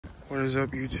What is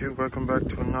up, YouTube? Welcome back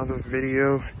to another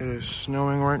video. It is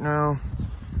snowing right now.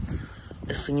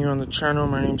 If you're new on the channel,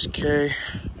 my name's Kay.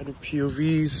 I do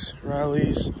POVs,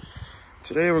 rallies.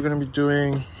 Today we're going to be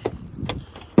doing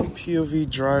POV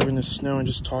drive in the snow and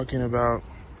just talking about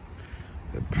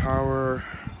the power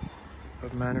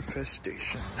of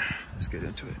manifestation. Let's get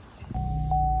into it.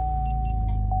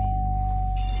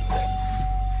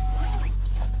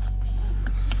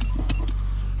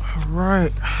 All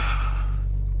right.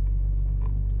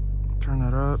 Turn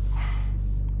that up.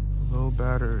 Low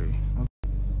battery. Oh,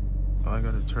 I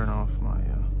gotta turn off my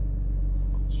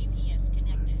GPS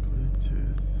connected.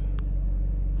 Bluetooth.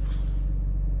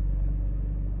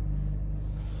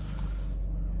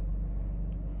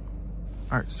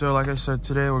 Alright, so like I said,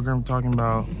 today we're gonna be talking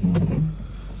about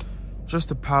just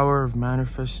the power of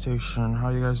manifestation. How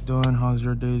you guys doing? How's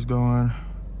your days going?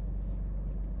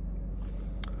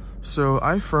 So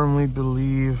I firmly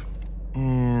believe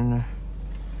in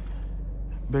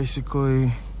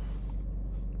basically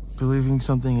believing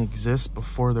something exists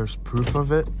before there's proof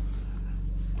of it.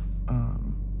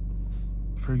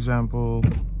 For example,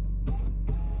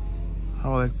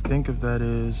 how I like to think of that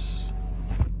is,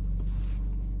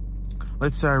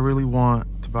 let's say I really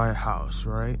want to buy a house,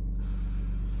 right?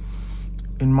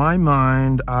 In my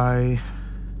mind, I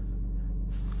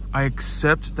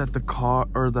accept that the car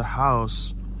or the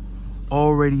house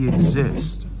already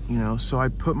exists, you know? So I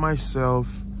put myself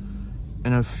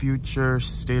in a future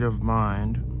state of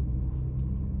mind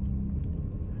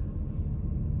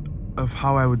of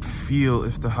how I would feel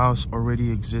if the house already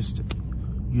existed,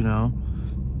 you know?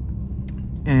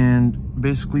 And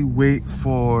basically wait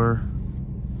for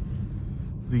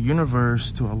the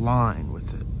universe to align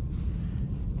with it.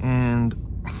 And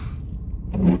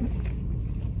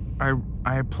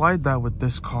I applied that with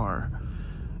this car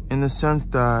in the sense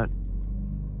that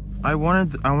I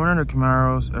wanted a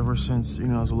Camaro ever since, you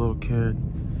know, I was a little kid.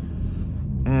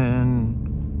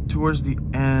 And towards the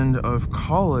end of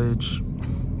college,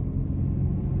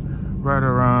 right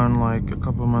around like a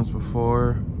couple months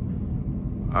before,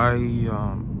 I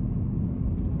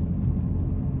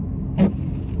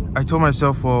told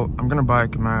myself, well, I'm gonna buy a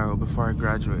Camaro before I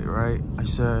graduate, right? I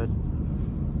said,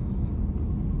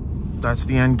 that's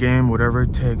the end game, whatever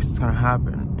it takes, it's gonna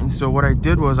happen. And so what I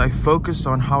did was I focused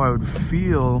on how I would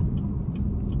feel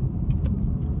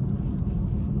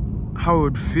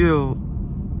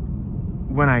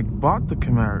when I bought the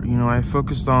Camaro. You know, I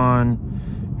focused on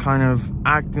kind of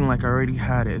acting like I already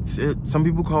had it. Some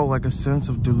people call it like a sense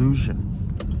of delusion.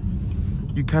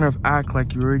 You kind of act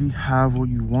like you already have what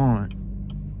you want,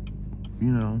 you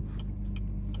know,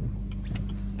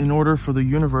 in order for the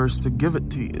universe to give it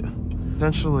to you.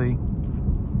 Essentially,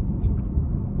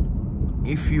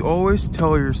 if you always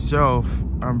tell yourself,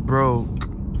 I'm broke,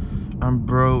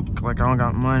 like I don't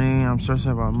got money, I'm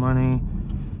stressing about money,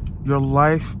 your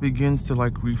life begins to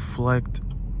like reflect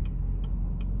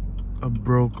a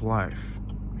broke life,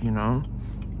 you know?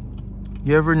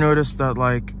 You ever notice that,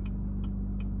 like,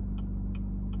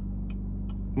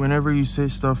 whenever you say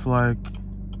stuff like,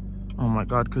 oh my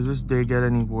God, could this day get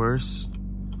any worse?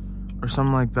 Or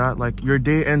something like that, like your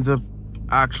day ends up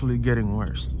actually getting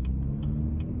worse.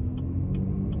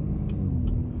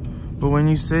 But when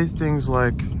you say things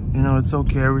like, you know, it's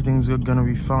okay, everything's gonna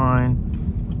be fine,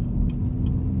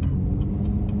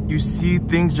 you see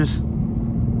things just,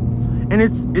 and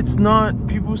it's not,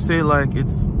 people say like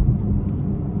it's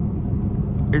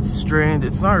strange.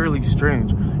 It's not really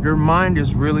strange. Your mind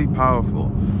is really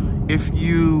powerful. If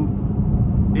you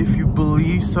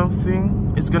believe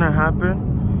something is gonna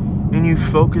happen and you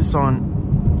focus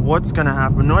on what's gonna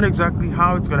happen, not exactly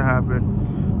how it's gonna happen,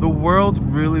 the world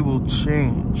really will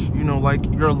change. You know, like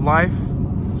your life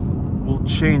will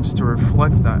change to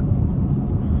reflect that.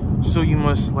 So you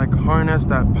must like harness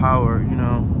that power, you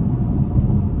know?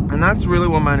 And that's really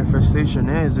what manifestation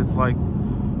is. It's like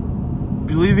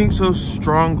believing so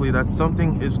strongly that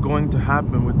something is going to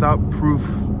happen without proof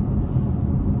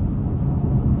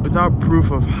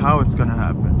of how it's gonna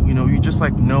happen. You know, you just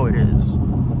like know it is.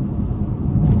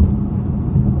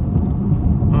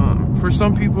 For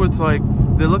some people, it's like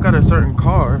they look at a certain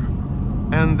car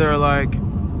and they're like,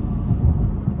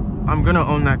 I'm gonna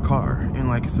own that car in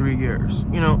like 3 years.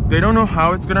 You know, they don't know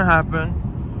how it's gonna happen.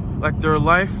 Like their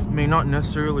life may not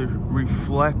necessarily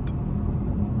reflect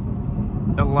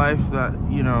a life that,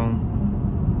 you know,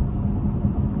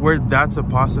 where that's a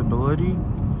possibility.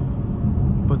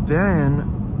 But then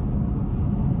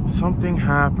something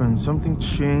happens, something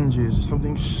changes,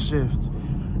 something shifts,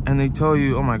 and they tell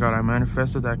you, oh my God, I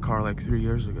manifested that car like 3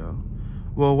 years ago.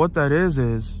 Well, what that is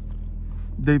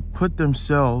they put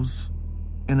themselves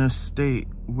in a state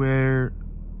where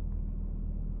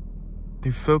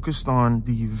They focused on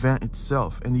the event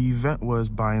itself, and the event was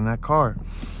buying that car.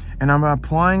 And I'm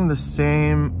applying the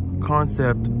same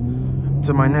concept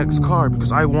to my next car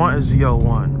because I want a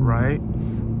ZL1, right?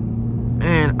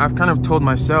 And I've kind of told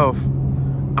myself,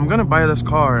 I'm gonna buy this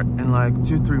car in like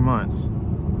 2-3 months.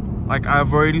 Like,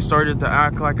 I've already started to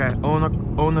act like I own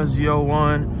a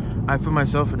ZL1. I put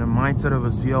myself in the mindset of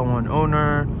a ZL1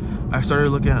 owner. I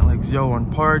started looking at like ZL1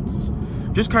 parts,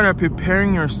 just kind of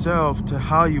preparing yourself to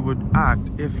how you would act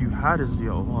if you had a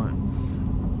ZL1,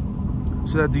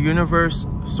 so that the universe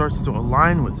starts to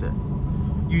align with it.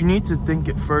 You need to think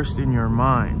it first in your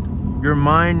mind. Your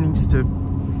mind needs to,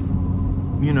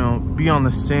 you know, be on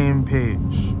the same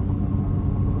page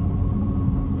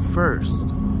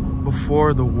first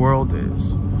before the world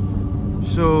is.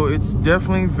 So it's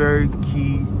definitely very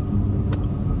key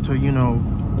to, you know,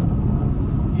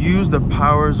 use the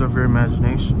powers of your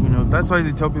imagination. You know, that's why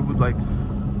they tell people, like,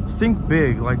 think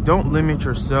big. Like, don't limit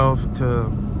yourself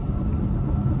to,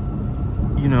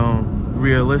 you know,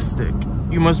 realistic.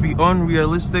 You must be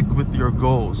unrealistic with your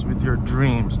goals, with your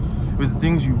dreams, with the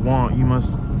things you want. You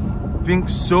must think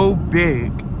so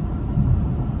big.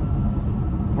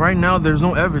 Right now, there's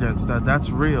no evidence that that's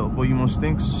real, but you must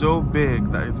think so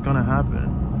big that it's gonna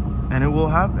happen, and it will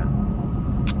happen.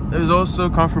 There's also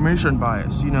confirmation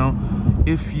bias. You know,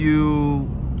 if you're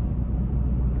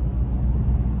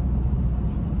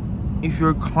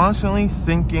constantly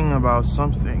thinking about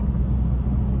something,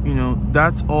 you know,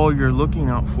 that's all you're looking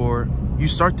out for, you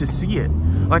start to see it.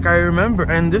 Like, I remember,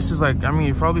 and this is like, I mean,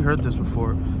 you've probably heard this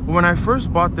before, but when I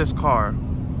first bought this car,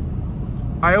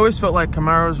 I always felt like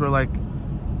Camaros were like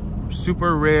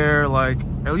super rare, like,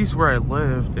 at least where I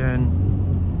lived,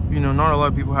 and, you know, not a lot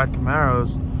of people had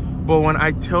Camaros. But when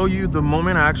I tell you, the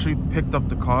moment I actually picked up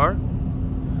the car,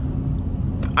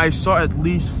 I saw at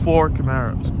least 4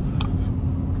 Camaros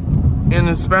in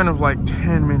the span of like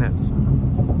 10 minutes.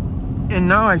 And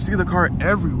now I see the car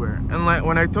everywhere. And like,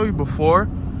 when I tell you before,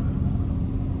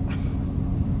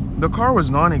 the car was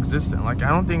non-existent. Like, I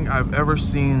don't think I've ever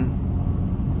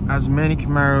seen as many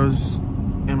Camaros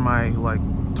in my like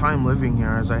time living here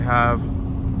as I have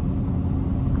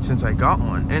since I got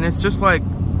one. And it's just like,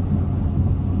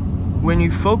 when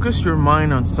you focus your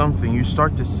mind on something, you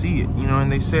start to see it, you know.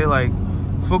 And they say, like,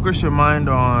 focus your mind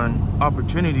on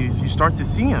opportunities, you start to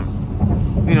see them.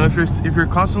 You know, if you're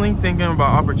constantly thinking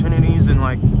about opportunities and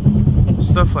like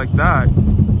stuff like that,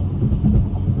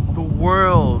 the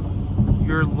world,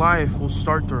 your life will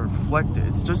start to reflect it.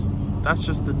 It's just, that's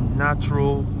just the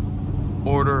natural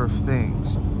order of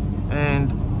things.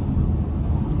 And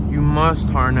you must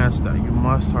harness that. You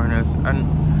must harness. And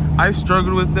I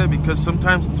struggled with it because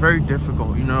sometimes it's very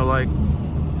difficult. You know, like,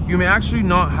 you may actually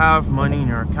not have money in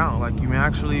your account. Like, you may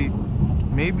actually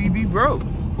maybe be broke.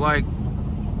 Like,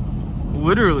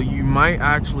 literally, you might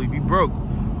actually be broke.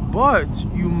 But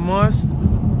you must,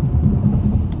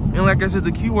 and like I said,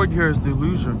 the key word here is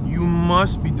delusion. You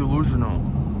must be delusional.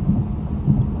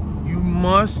 You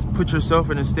must put yourself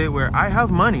in a state where I have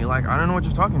money. Like, I don't know what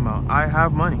you're talking about. I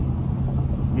have money.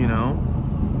 You know?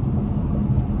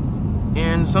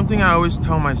 And something I always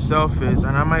tell myself is,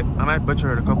 and I might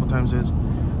butcher it a couple times, is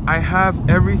I have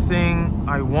everything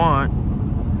I want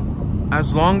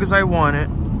as long as I want it,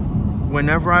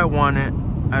 whenever I want it,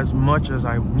 as much as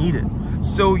I need it.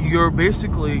 So you're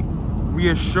basically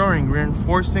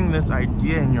reinforcing this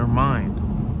idea in your mind.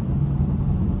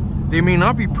 They may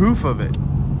not be proof of it,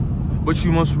 but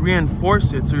you must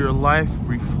reinforce it so your life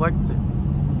reflects it.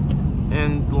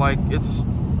 And like, it's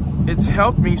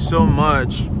helped me so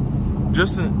much.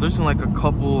 Just in like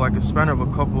a span of a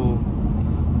couple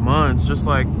months, just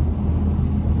like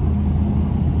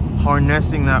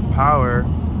harnessing that power,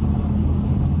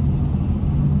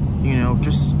 you know,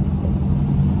 just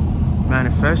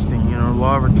manifesting, you know,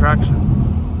 law of attraction.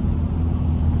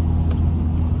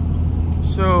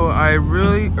 So I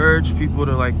really urge people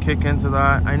to like kick into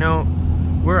that. I know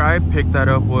where I picked that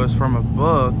up was from a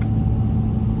book.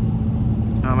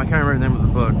 I can't remember the name of the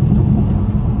book.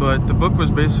 But the book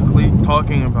was basically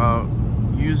talking about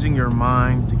using your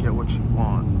mind to get what you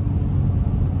want.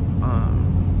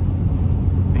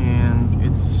 And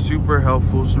it's super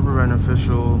helpful, super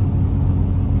beneficial.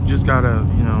 You just gotta,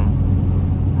 you know,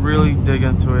 really dig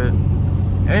into it.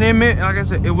 And it may, like I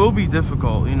said, it will be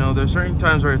difficult. You know, there's certain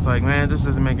times where it's like, man, this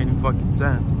doesn't make any fucking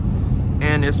sense.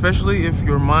 And especially if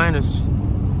your mind is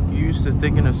used to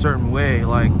thinking a certain way,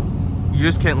 like, you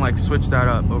just can't like switch that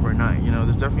up overnight. You know,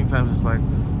 there's definitely times it's like,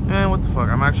 man, what the fuck?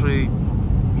 I'm actually,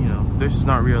 you know, this is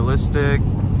not realistic.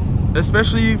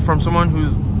 Especially from someone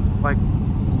who's like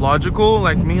logical,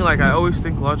 like me. Like, I always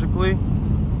think logically.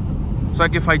 It's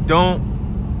like, if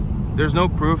there's no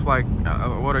proof. Like,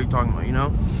 what are you talking about, you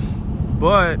know?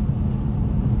 But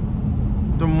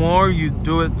the more you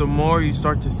do it, the more you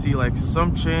start to see like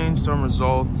some change, some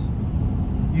results.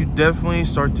 You definitely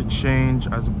start to change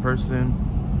as a person.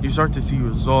 You start to see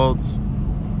results.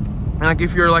 And like,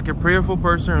 if you're like a prayerful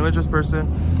person, religious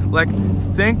person, like,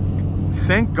 thank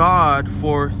God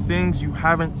for things you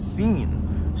haven't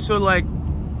seen. So like,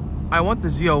 I want the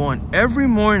ZL1 every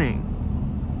morning,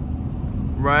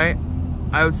 right?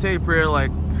 I would say a prayer like,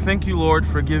 thank you, Lord,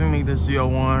 for giving me this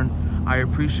ZL1. I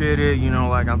appreciate it. You know,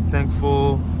 like, I'm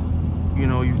thankful. You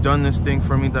know, you've done this thing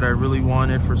for me that I really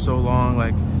wanted for so long.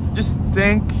 Like, just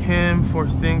thank him for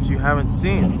things you haven't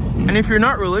seen. And if you're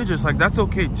not religious, like, that's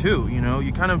okay too. You know,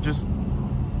 you kind of just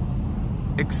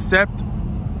accept,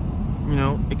 you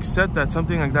know, accept that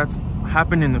something like that's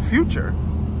happened in the future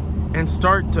and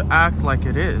start to act like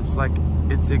it is, like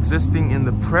it's existing in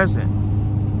the present.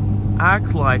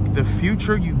 Act like the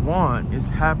future you want is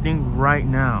happening right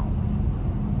now.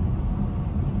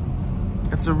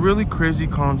 It's a really crazy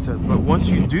concept, but once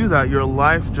you do that, your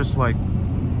life just like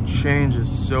changes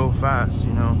so fast,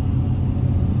 you know?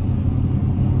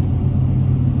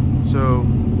 So,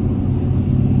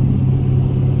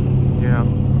 yeah.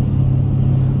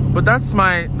 But that's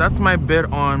my bit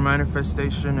on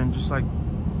manifestation and just like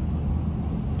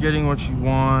getting what you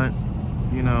want,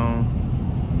 you know.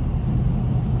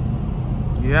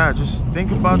 Yeah, just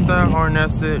think about that,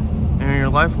 harness it, and your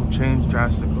life will change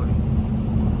drastically.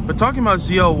 But talking about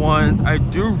ZL1s, I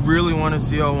do really want a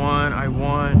ZL1. I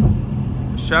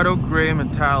want Shadow Gray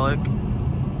Metallic,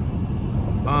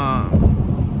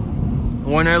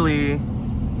 1 LE,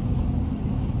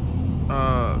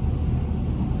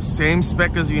 same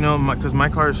spec as, you know, because my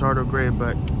car is Shadow Gray,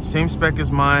 but same spec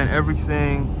as mine,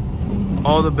 everything,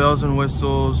 all the bells and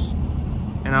whistles,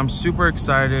 and I'm super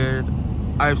excited.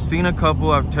 I've seen a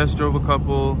couple, I've test drove a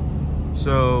couple,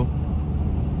 so,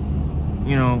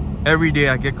 you know, every day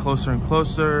I get closer and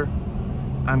closer.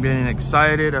 I'm getting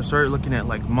excited. I've started looking at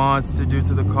like mods to do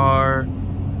to the car,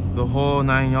 the whole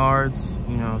 9 yards,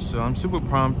 you know, so I'm super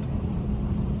pumped,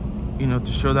 you know,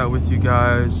 to show that with you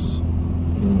guys,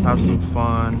 have some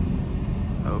fun.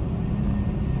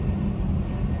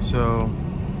 So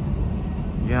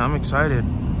yeah, I'm excited,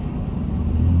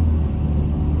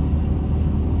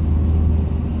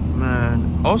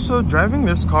 man. Also, driving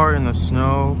this car in the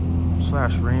snow /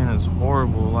 rain is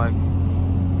horrible. Like,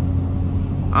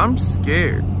 I'm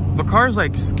scared. The car's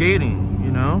like skating,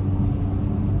 you know?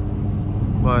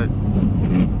 But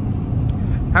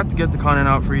have to get the content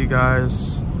out for you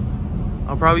guys.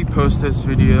 I'll probably post this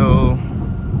video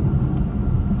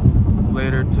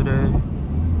later today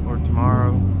or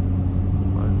tomorrow,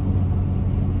 but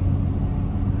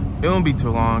it won't be too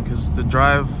long because the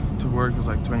drive to work is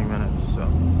like 20 minutes, so.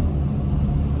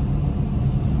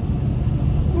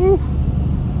 Woo.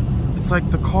 It's like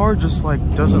the car just like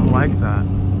doesn't like that.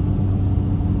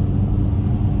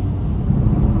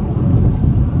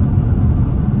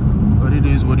 But it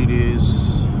is what it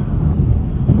is.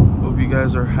 Hope you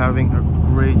guys are having a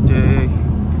great day.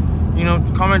 You know,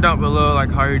 comment down below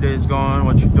like how your day is going,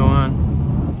 what you're doing.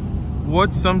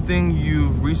 What's something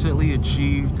you've recently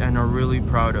achieved and are really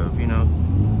proud of, you know?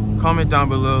 Comment down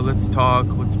below, let's talk,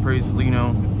 let's praise, you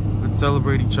know, let's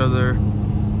celebrate each other.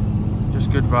 Just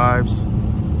good vibes.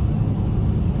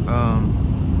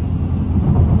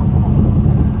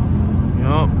 You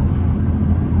know,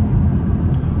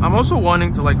 I'm also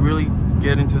wanting to like really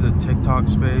get into the TikTok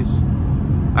space.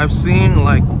 I've seen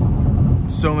like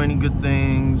so many good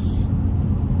things,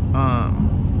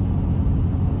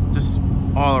 just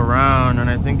all around, and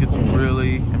I think it's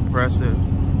really impressive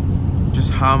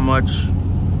just how much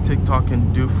TikTok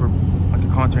can do for like a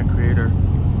content creator.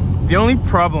 The only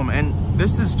problem, and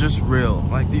this is just real,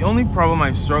 like the only problem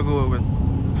I struggle with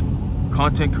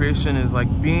content creation is like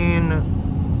being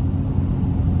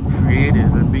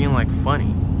creative and being like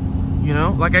funny, you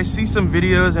know? Like I see some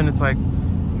videos and it's like,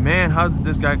 man, how did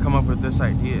this guy come up with this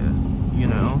idea, you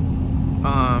know?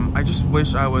 I just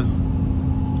wish I was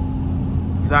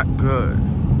that good,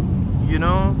 you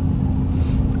know?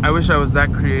 I wish I was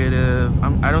that creative.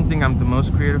 I don't think I'm the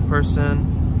most creative person.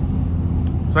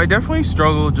 So I definitely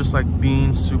struggle just like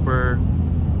being super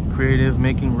creative,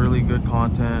 making really good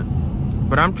content.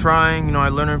 But I'm trying, you know, I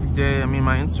learn every day. I mean,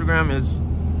 my Instagram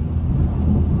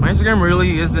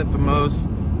really isn't the most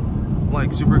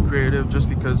like super creative, just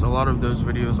because a lot of those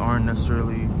videos aren't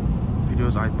necessarily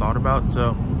videos I thought about.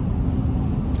 So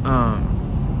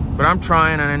but I'm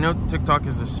trying, and I know TikTok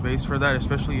is the space for that,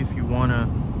 especially if you want to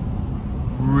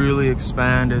really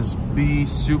expand, is be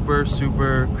super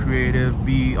creative,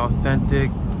 be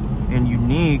authentic, and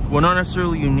unique. Well, not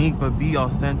necessarily unique, but be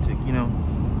authentic, you know.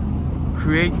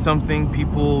 Create something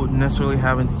people necessarily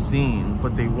haven't seen,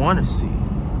 but they want to see.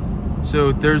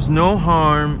 So there's no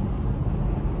harm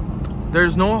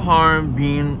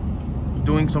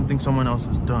doing something someone else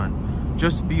has done.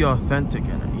 Just be authentic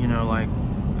in it, you know, like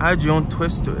add your own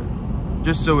twist to it,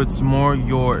 just so it's more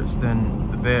yours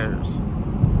than theirs.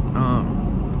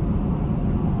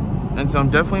 And so I'm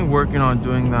definitely working on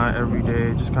doing that every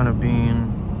day, just kind of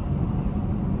being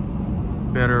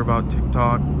better about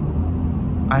TikTok.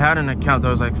 I had an account that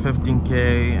was like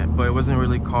 15K, but it wasn't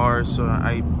really cars, so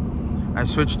I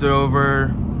switched it over,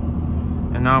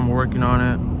 and now I'm working on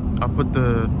it. I'll put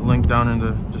the link down in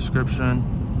the description.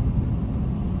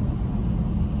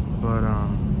 But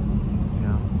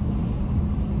yeah.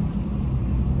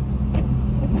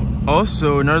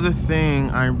 Also, another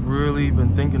thing I've really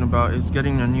been thinking about is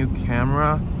getting a new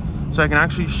camera, so I can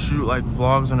actually shoot like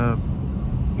vlogs on a,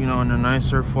 you know, on a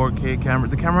nicer 4K camera.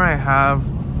 The camera I have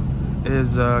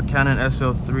is a Canon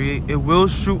SL3. It will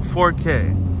shoot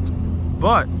 4K,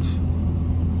 but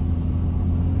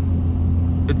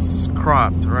it's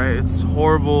cropped, right? It's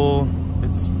horrible.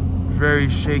 It's very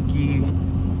shaky.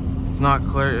 It's not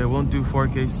clear. It won't do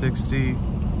 4K 60.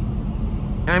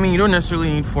 I mean, you don't necessarily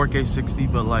need 4K 60,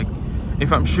 but like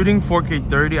if I'm shooting 4K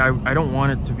 30, I don't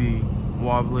want it to be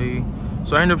wobbly.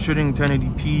 So I end up shooting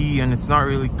 1080p, and it's not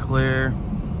really clear.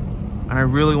 And I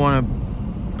really want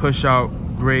to push out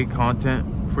great content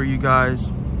for you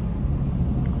guys.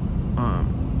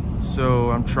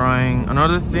 So I'm trying.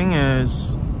 Another thing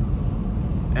is,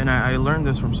 and I learned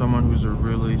this from someone who's a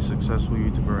really successful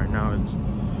YouTuber right now, is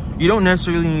you don't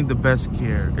necessarily need the best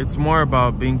gear. It's more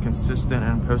about being consistent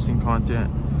and posting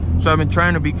content. So I've been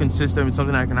trying to be consistent with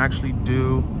something I can actually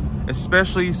do,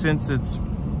 especially since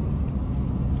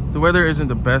the weather isn't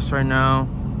the best right now.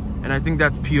 And I think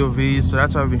that's POV, so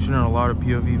that's why I've been shooting a lot of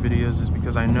POV videos, is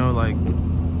because I know like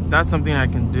that's something I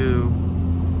can do.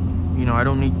 You know, I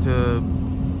don't need to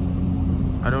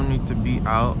be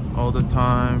out all the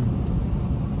time.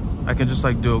 I can just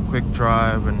like do a quick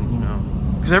drive, and you know,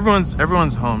 because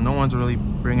everyone's home. No one's really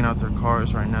bringing out their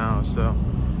cars right now, so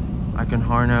I can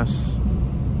harness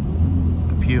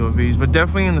the POVs. But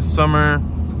definitely in the summer,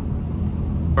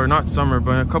 or not summer,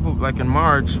 but a couple, like in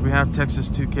March, we have Texas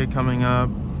 2K coming up,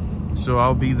 so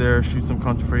I'll be there, shoot some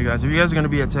content for you guys. If you guys are gonna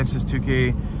be at Texas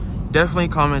 2K, definitely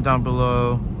comment down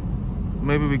below.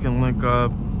 Maybe we can link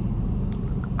up.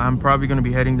 I'm probably gonna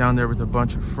be heading down there with a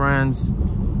bunch of friends,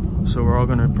 so we're all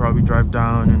gonna probably drive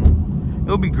down, and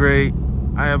it'll be great.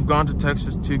 I have gone to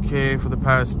Texas 2K for the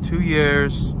past 2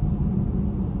 years,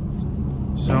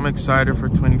 so I'm excited for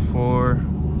 24.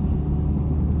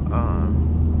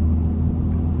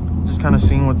 Just kind of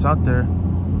seeing what's out there.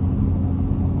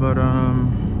 But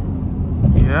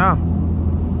yeah.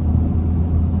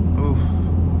 Oof.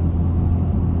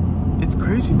 It's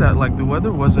crazy that like the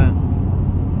weather wasn't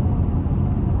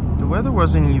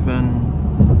even,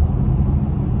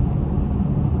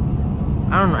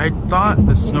 I don't know, I thought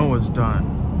the snow was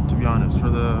done, to be honest, for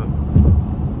the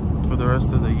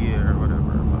rest of the year or whatever,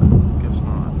 but I guess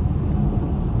not.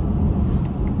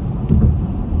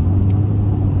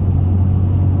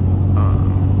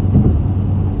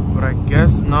 But I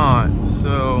guess not,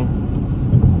 so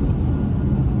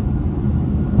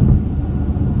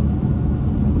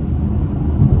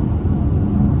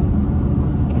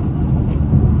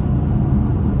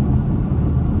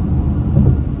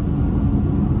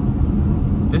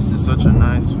this is such a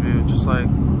nice view, just like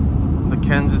the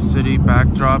Kansas City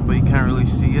backdrop, but you can't really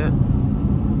see it.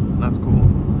 That's cool.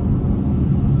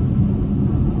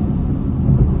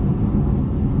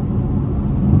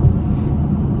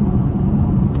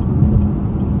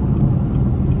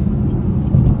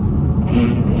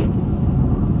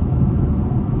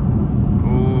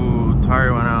 Ooh,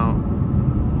 tire went out.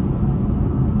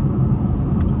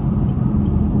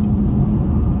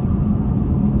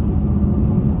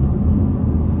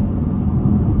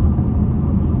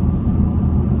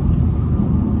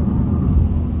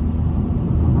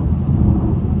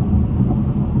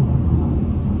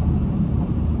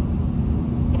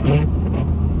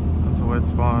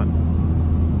 Spot.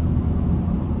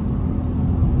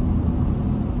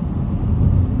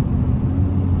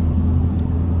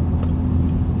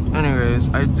 Anyways,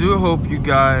 I do hope you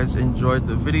guys enjoyed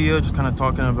the video, just kind of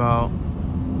talking about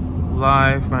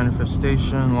life,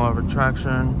 manifestation, law of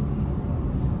attraction.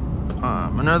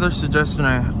 Another suggestion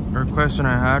or question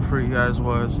I had for you guys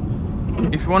was,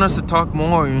 if you want us to talk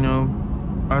more, you know,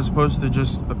 as opposed to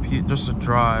just a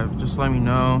drive, just let me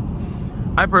know.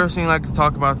 I personally like to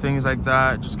talk about things like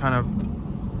that, just kind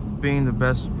of being the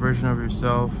best version of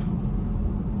yourself,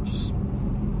 just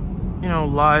you know,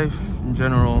 life in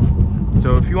general.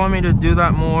 So if you want me to do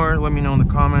that more, let me know in the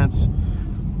comments.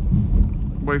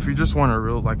 But if you just want a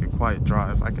real, like a quiet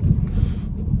drive, I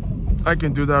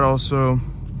can do that also.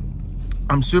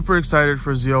 I'm super excited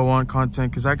for ZL1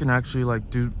 content because I can actually like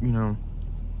do, you know,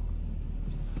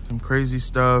 some crazy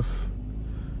stuff,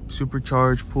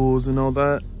 supercharged pools and all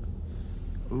that.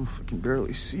 Oof, I can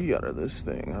barely see out of this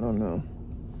thing. I don't know.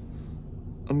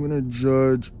 I'm gonna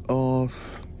judge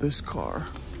off this car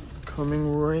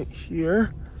coming right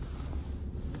here.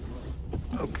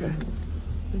 Okay,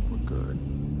 I think we're good.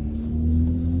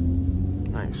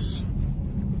 Nice.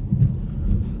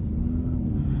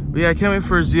 But yeah, I can't wait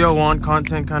for ZL1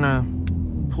 content, kind of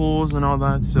pools and all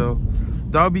that. So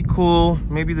that would be cool.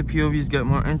 Maybe the POVs get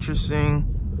more interesting.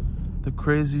 The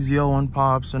crazy ZL1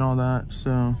 pops and all that.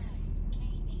 So,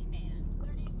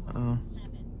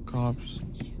 cops,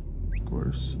 of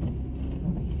course.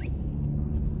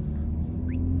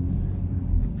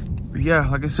 But yeah,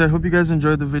 like I said, hope you guys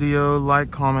enjoyed the video.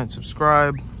 Like, comment,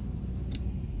 subscribe.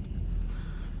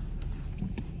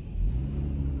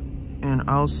 And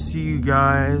I'll see you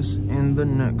guys in the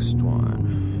next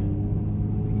one.